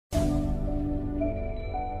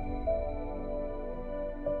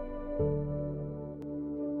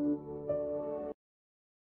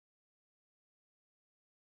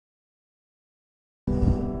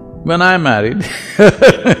When I married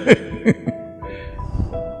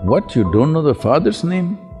what, you don't know the father's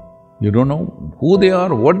name? You don't know who they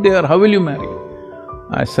are, what they are, how will you marry?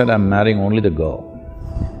 I said, I'm marrying only the girl.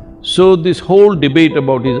 So this whole debate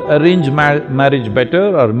about is arranged marriage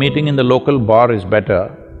better or meeting in the local bar is better,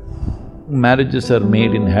 marriages are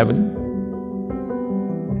made in heaven.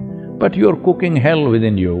 But you're cooking hell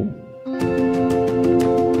within you.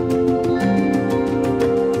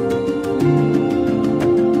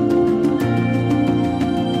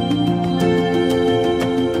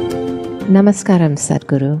 Namaskaram,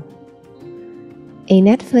 Sadhguru. A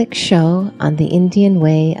Netflix show on the Indian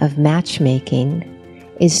way of matchmaking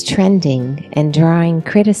is trending and drawing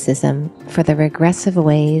criticism for the regressive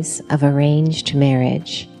ways of arranged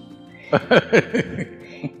marriage.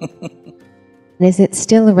 Is it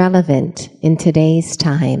still relevant in today's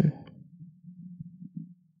time?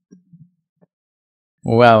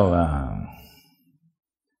 Well,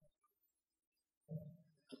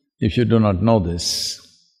 if you do not know this,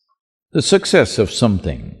 the success of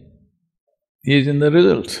something is in the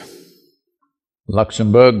result.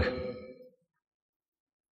 Luxembourg,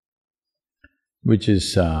 which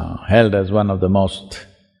is held as one of the most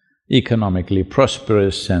economically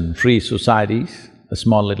prosperous and free societies, a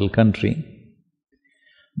small little country,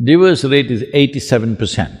 divorce rate is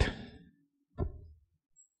 87%.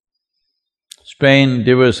 Spain,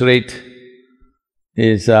 divorce rate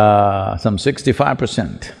is some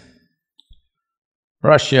 65%.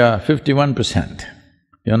 Russia, 51%.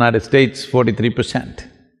 United States, 43%.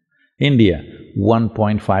 India,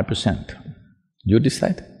 1.5%. You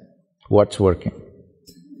decide what's working.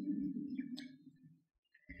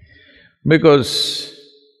 Because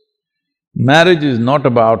marriage is not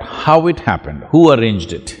about how it happened, who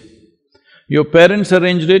arranged it. Your parents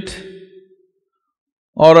arranged it,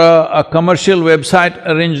 or a commercial website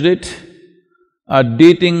arranged it, a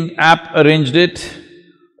dating app arranged it,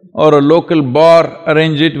 or a local bar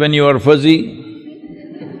arranged it when you were fuzzy,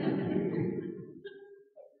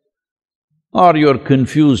 or your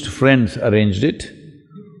confused friends arranged it,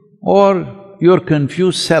 or your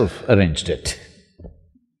confused self arranged it.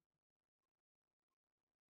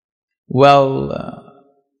 Well,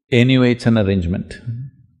 anyway, it's an arrangement.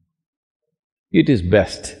 It is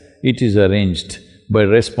best, it is arranged by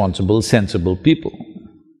responsible, sensible people.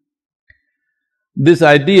 This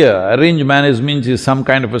idea, arranged marriage means is some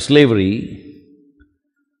kind of a slavery,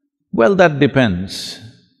 well, that depends.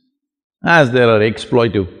 As there are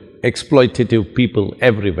exploitative people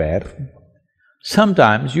everywhere,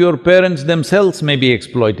 sometimes your parents themselves may be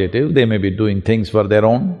exploitative, they may be doing things for their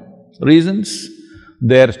own reasons,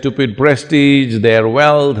 their stupid prestige, their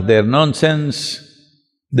wealth, their nonsense,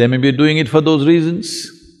 they may be doing it for those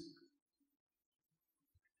reasons.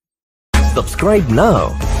 Subscribe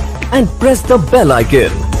now and press the bell icon.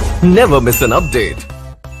 Never miss an update.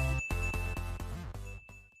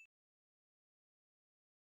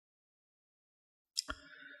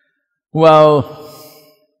 Well,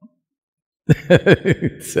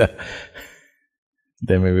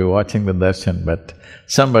 they may be watching the darshan, but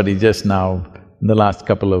somebody just now, in the last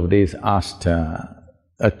couple of days, asked a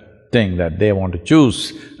thing that they want to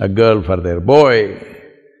choose a girl for their boy.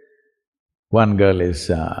 One girl is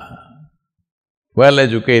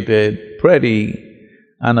well-educated, pretty,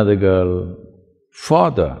 another girl,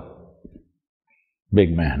 father,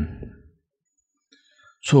 big man.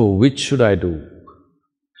 So, which should I do?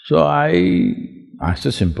 So I asked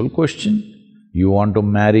a simple question, you want to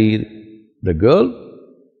marry the girl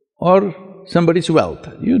or somebody's wealth?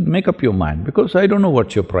 You'd make up your mind, because I don't know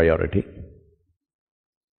what's your priority.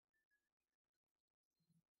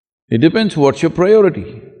 It depends what's your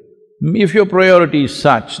priority. If your priority is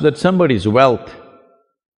such that somebody's wealth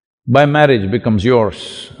by marriage becomes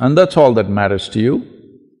yours and that's all that matters to you,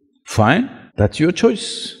 fine, that's your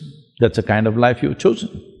choice. That's the kind of life you've chosen.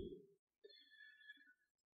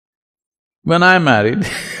 When I married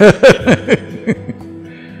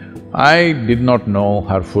I did not know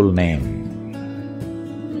her full name.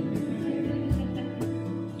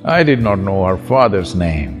 I did not know her father's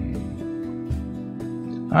name.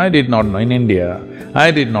 I did not know… in India,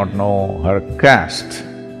 I did not know her caste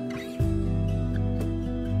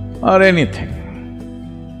or anything.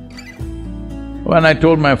 When I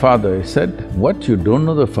told my father, he said, what, you don't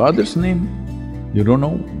know the father's name? You don't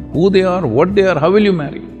know who they are, what they are, how will you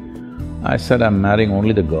marry? I said, I'm marrying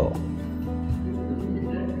only the girl.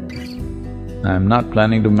 I'm not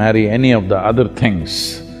planning to marry any of the other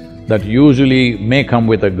things that usually may come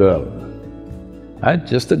with a girl.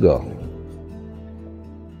 Just a girl.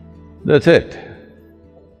 That's it.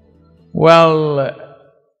 Well,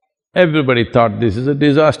 everybody thought this is a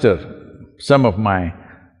disaster. Some of my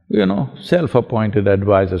Self-appointed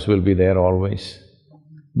advisors will be there always.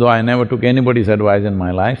 Though I never took anybody's advice in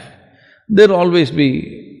my life, there'll always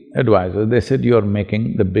be advisors. They said, you're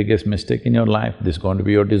making the biggest mistake in your life, this is going to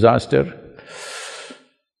be your disaster.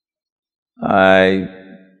 I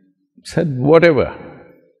said, whatever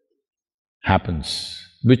happens,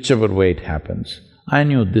 whichever way it happens, I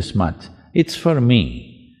knew this much, it's for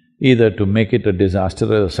me either to make it a disaster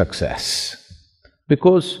or a success.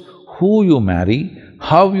 Because who you marry,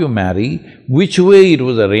 how you marry, which way it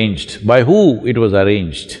was arranged, by who it was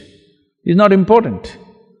arranged, is not important.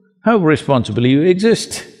 How responsibly you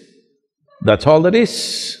exist, that's all that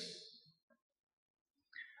is.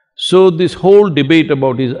 So this whole debate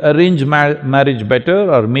about is arranged marriage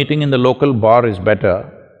better or meeting in the local bar is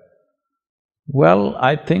better, well,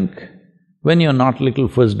 I think when you're not little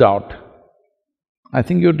fussed out, I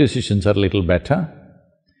think your decisions are little better.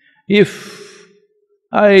 If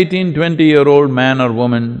a 18, 20-year-old man or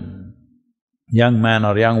woman, young man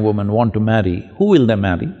or young woman want to marry, who will they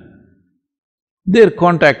marry? Their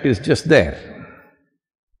contact is just there.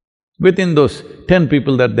 Within those 10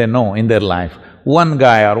 people that they know in their life, one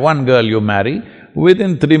guy or one girl you marry,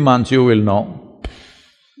 within 3 months you will know.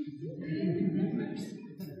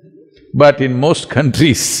 But in most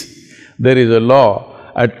countries, there is a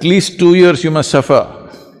law, at least 2 years you must suffer.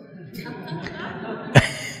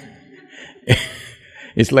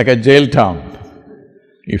 It's like a jail town.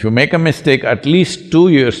 If you make a mistake, at least 2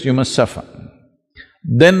 years you must suffer.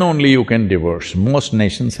 Then only you can divorce. Most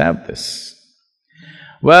nations have this.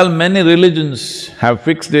 Well, many religions have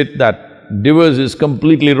fixed it that divorce is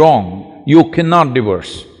completely wrong, you cannot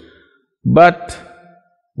divorce. But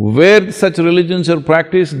where such religions are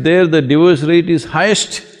practiced, there the divorce rate is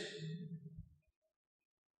highest.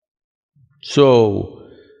 So,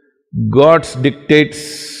 God's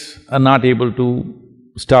dictates are not able to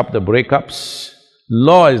stop the breakups,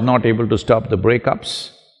 law is not able to stop the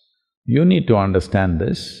breakups. You need to understand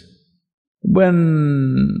this.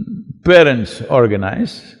 When parents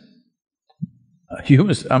organize,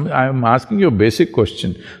 I'm asking you a basic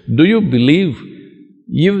question, do you believe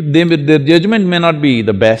their judgment may not be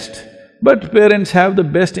the best, but parents have the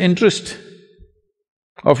best interest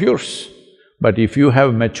of yours. But if you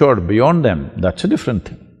have matured beyond them, that's a different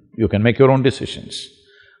thing. You can make your own decisions.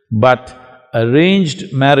 But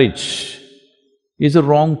arranged marriage is a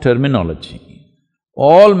wrong terminology.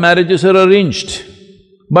 All marriages are arranged.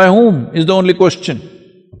 By whom is the only question.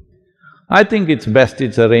 I think it's best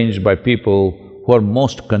it's arranged by people who are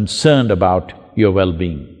most concerned about your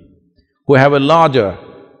well-being, who have a larger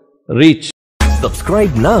reach.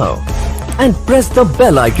 Subscribe now and press the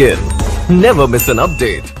bell icon. Never miss an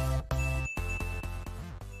update.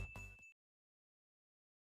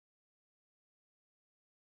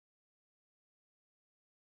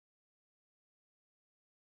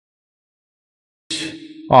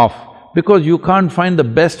 Of, because you can't find the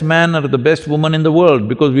best man or the best woman in the world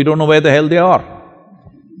because we don't know where the hell they are.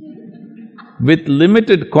 With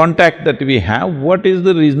limited contact that we have, what is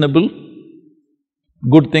the reasonable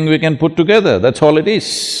good thing we can put together? That's all it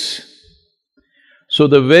is. So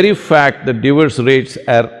the very fact that divorce rates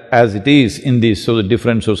are as it is in these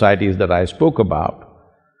different societies that I spoke about,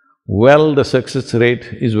 well, the success rate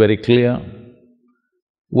is very clear.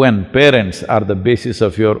 When parents are the basis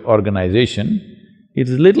of your organization, it's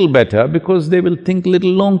little better because they will think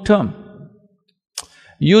little long-term.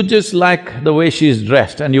 You just like the way she is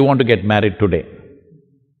dressed and you want to get married today.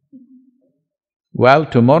 Well,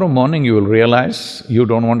 tomorrow morning you will realize you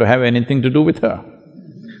don't want to have anything to do with her.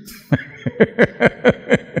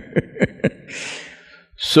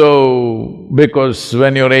 So, because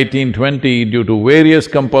when you're 18, 20, due to various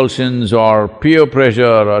compulsions or peer pressure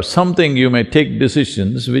or something, you may take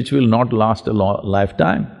decisions which will not last a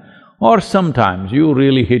lifetime. Or sometimes you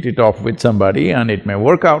really hit it off with somebody and it may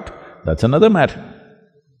work out, that's another matter.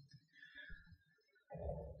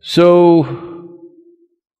 So,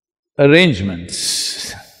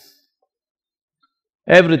 arrangements,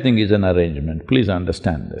 everything is an arrangement, please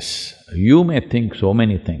understand this. You may think so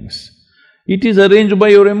many things, it is arranged by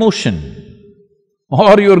your emotion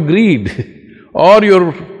or your greed or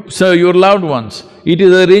your loved ones. It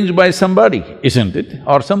is arranged by somebody, isn't it,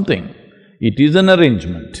 or something. It is an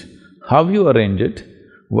arrangement. How you arrange it,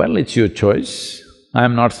 well, it's your choice.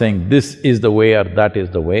 I'm not saying this is the way or that is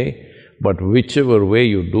the way, but whichever way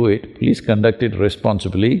you do it, please conduct it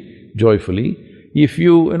responsibly, joyfully. If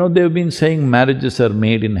they've been saying marriages are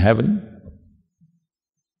made in heaven,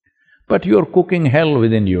 but you're cooking hell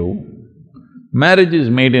within you. Marriage is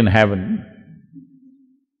made in heaven.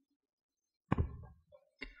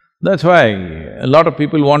 That's why a lot of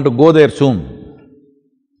people want to go there soon.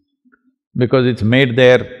 because it's made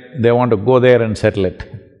there, they want to go there and settle it.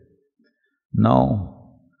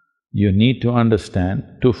 No, you need to understand,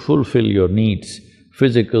 to fulfill your needs,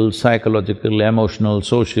 physical, psychological, emotional,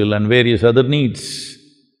 social and various other needs,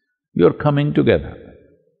 you're coming together.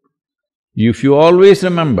 If you always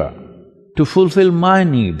remember, to fulfill my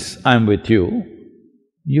needs, I'm with you,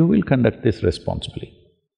 you will conduct this responsibly.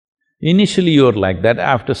 Initially you're like that,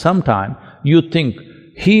 after some time you think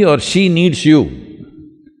he or she needs you,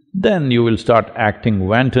 then you will start acting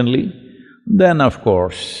wantonly, then of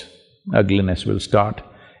course ugliness will start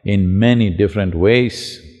in many different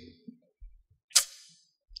ways.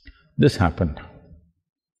 This happened.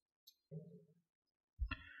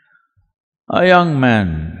 A young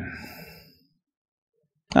man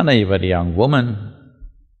and a very young woman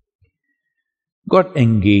got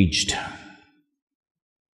engaged.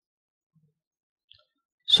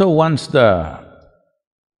 So once not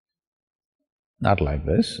like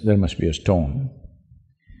this, there must be a stone.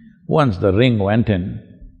 Once the ring went in,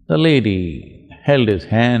 the lady held his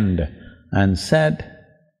hand and said,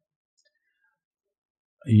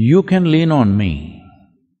 "You can lean on me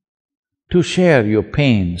to share your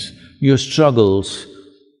pains, your struggles,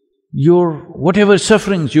 your whatever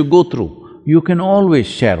sufferings you go through, you can always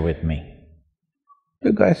share with me."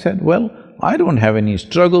 The guy said, "Well, I don't have any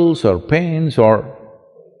struggles or pains or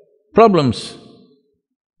problems."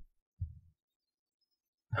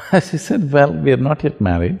 She said, "Well, we are not yet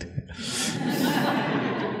married."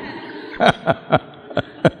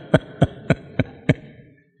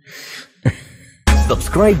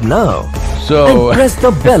 Subscribe now So, and press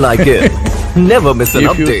the bell icon. Never miss an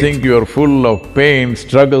if update. you think you're full of pain,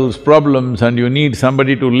 struggles, problems and you need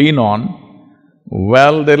somebody to lean on,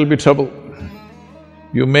 well, there'll be trouble.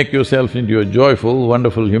 You make yourself into a joyful,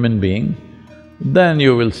 wonderful human being, then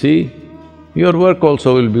you will see your work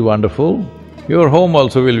also will be wonderful, your home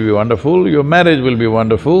also will be wonderful, your marriage will be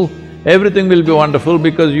wonderful, everything will be wonderful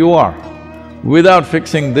because you are. Without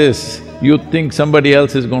fixing this, you think somebody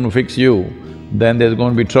else is going to fix you, then there's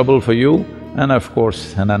going to be trouble for you and of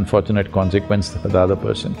course an unfortunate consequence for the other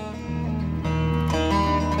person.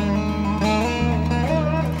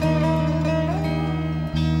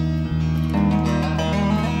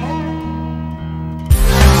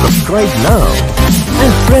 Subscribe now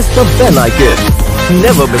and press the bell icon.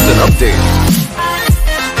 Never miss an update.